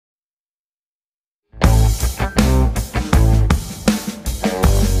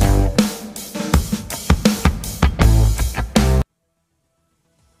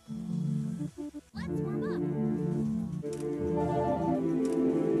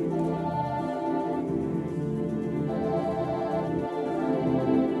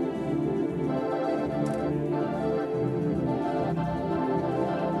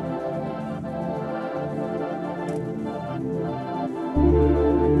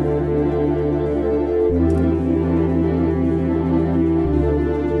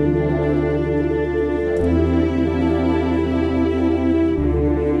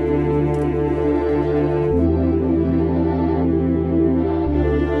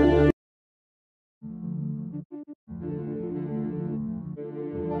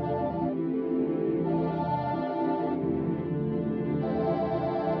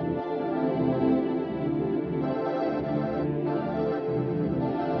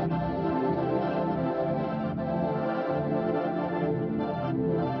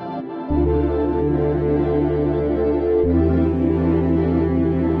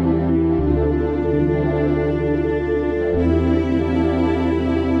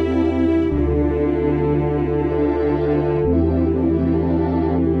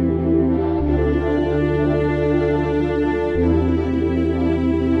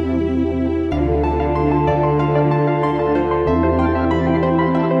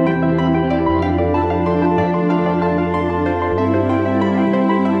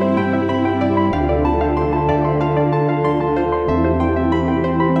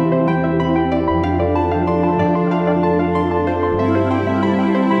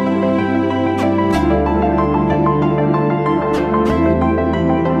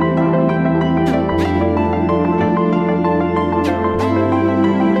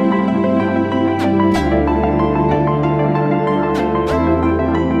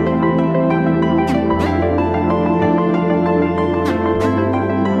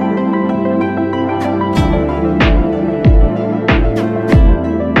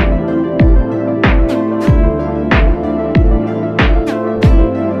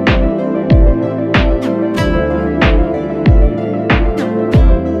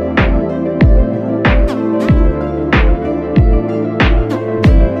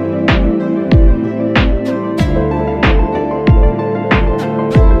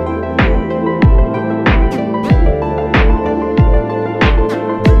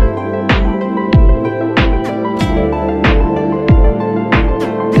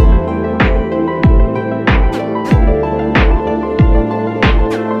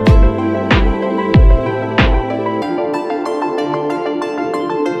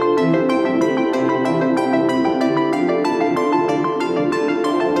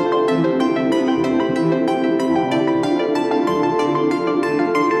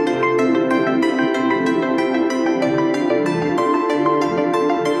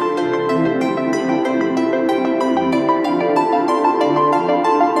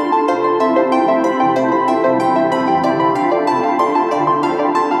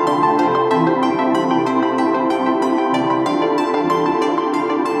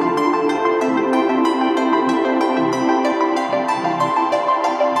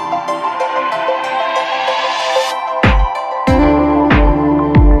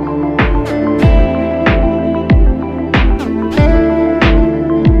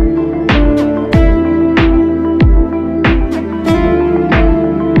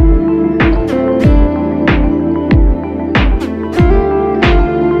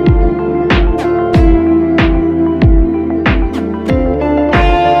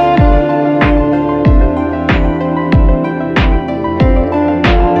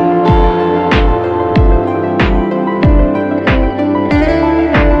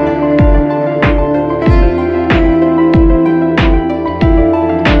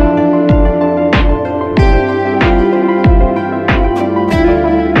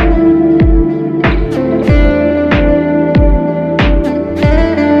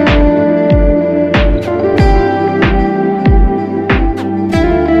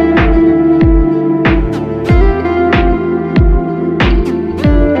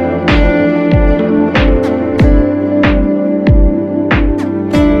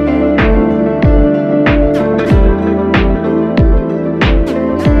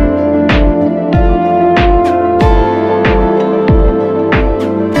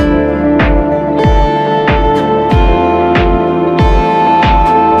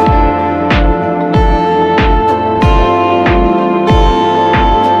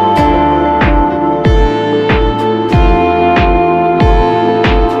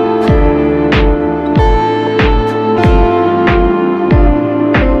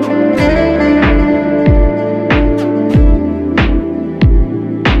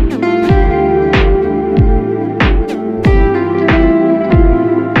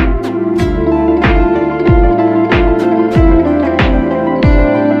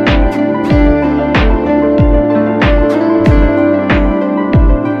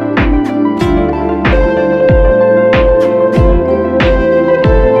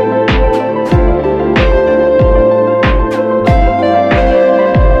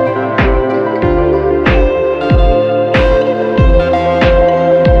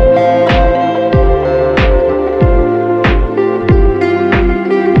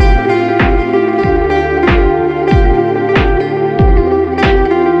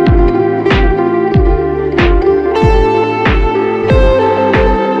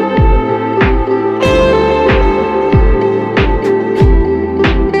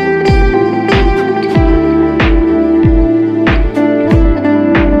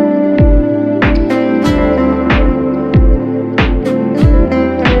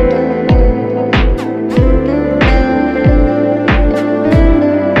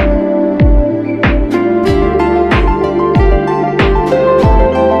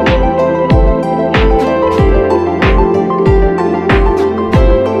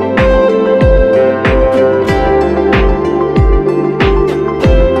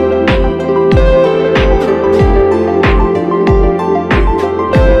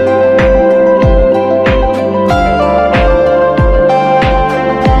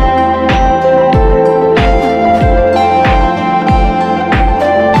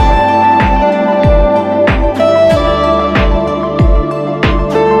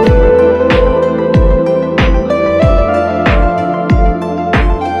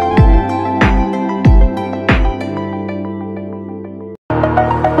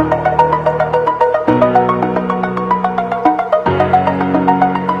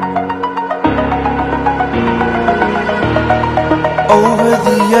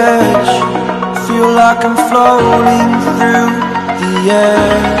like I'm floating through the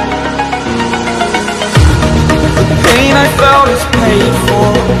air. The pain I felt is paid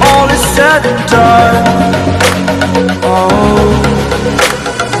for, all is said and done. Oh,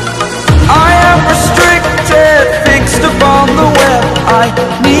 I am restricted, fixed upon the web. I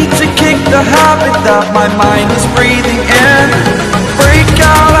need to kick the habit that my mind is breathing in. Break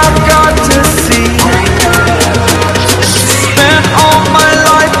out, I've got to see. Spent all my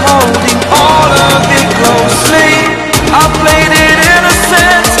life holding all of it closely. I played it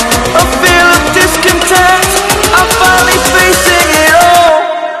innocent, a feel of discontent. I'm finally facing it all,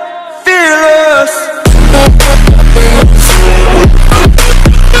 fearless.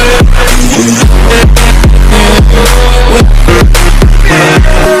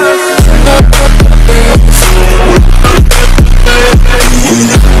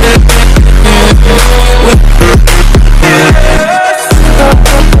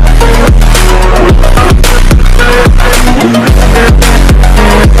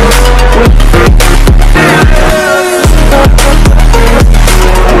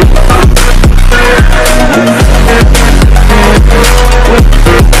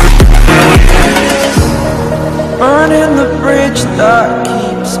 Burning the bridge that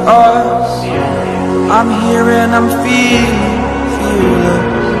keeps us. I'm here and I'm feeling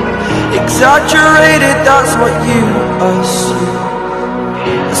fearless. Exaggerated, that's what you assume.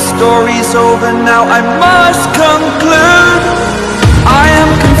 The story's over now, I must conclude. I am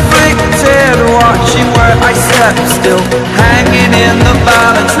conflicted, watching where I step still, hanging in the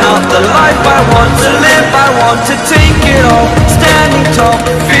balance. Not the life I want to live, I want to take it all. Standing tall,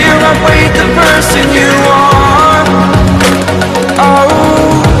 fear outweighed the person you are. Oh,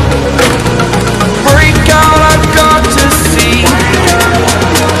 break out, I've got to see.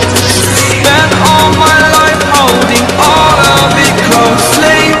 Spent all my life holding all of it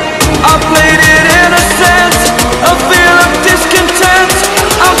closely. I played it innocent, a feel of discontent.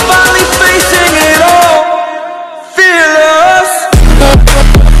 I'm finally facing it all, fearless.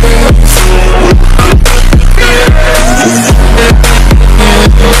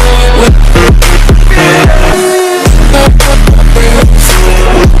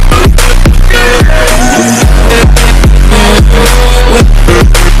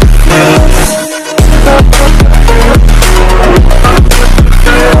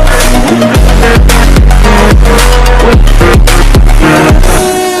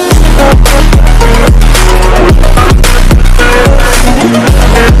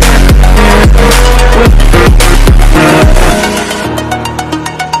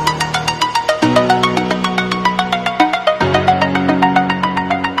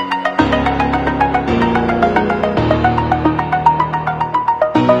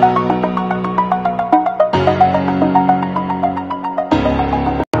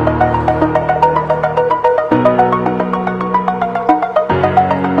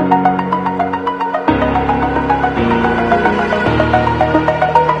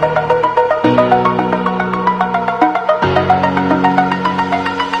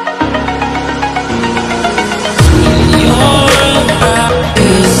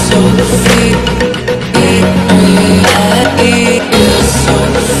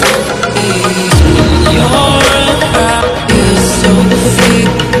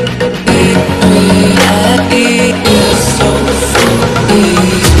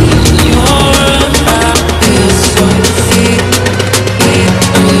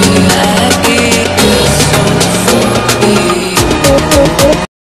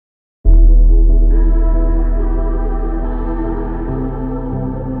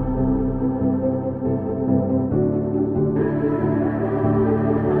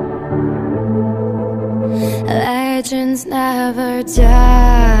 Legends never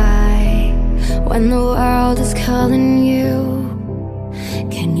die. When the world is calling you,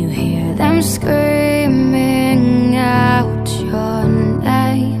 can you hear them screaming out your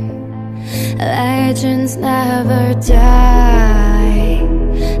name? Legends never die.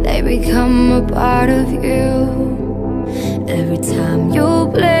 They become a part of you. Every time you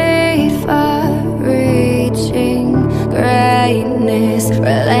bleed for reaching greatness,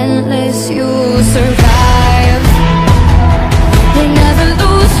 relentless, you survive. They never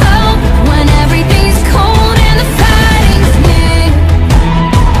lose hope when everything's cold and the fighting's near.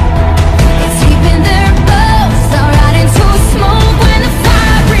 It's deep in their bones, all right into smoke when the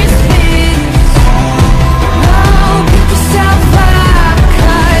fire is fierce. Oh, pick yourself up,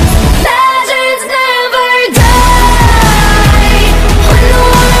 'cause legends never die. When the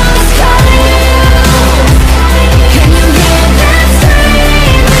world is calling you, can you hear them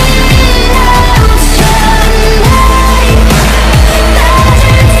screaming out your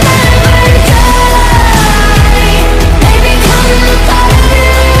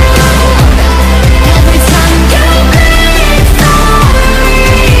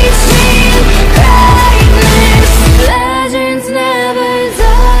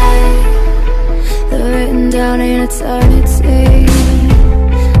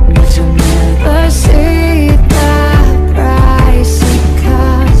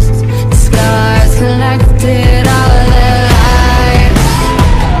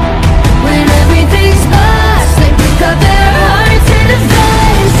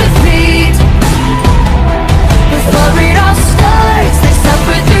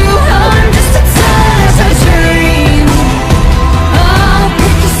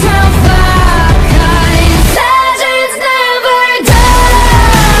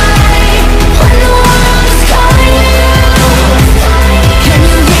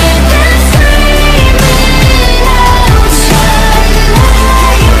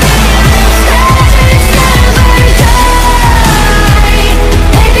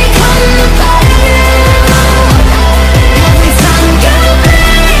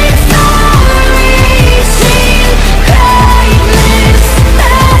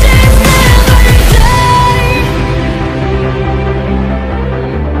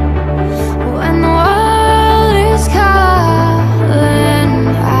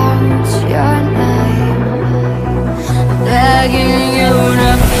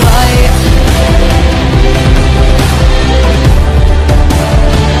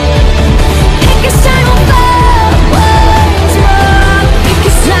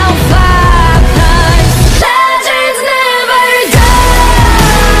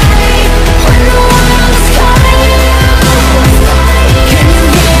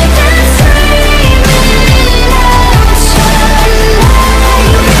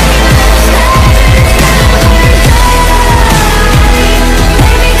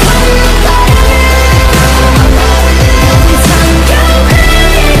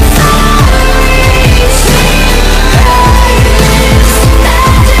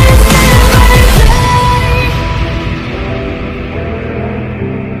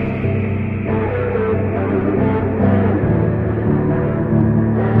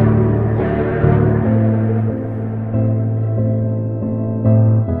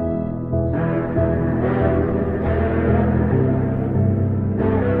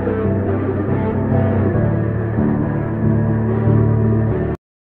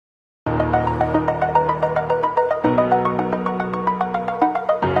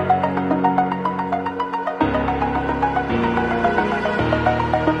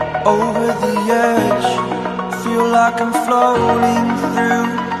like I'm floating through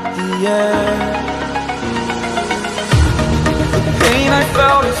the air. The pain I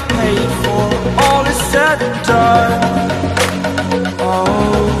felt is paid for, all is said and done.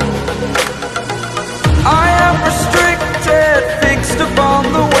 Oh, I am restricted, fixed upon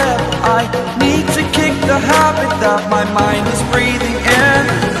the web. I need to kick the habit that my mind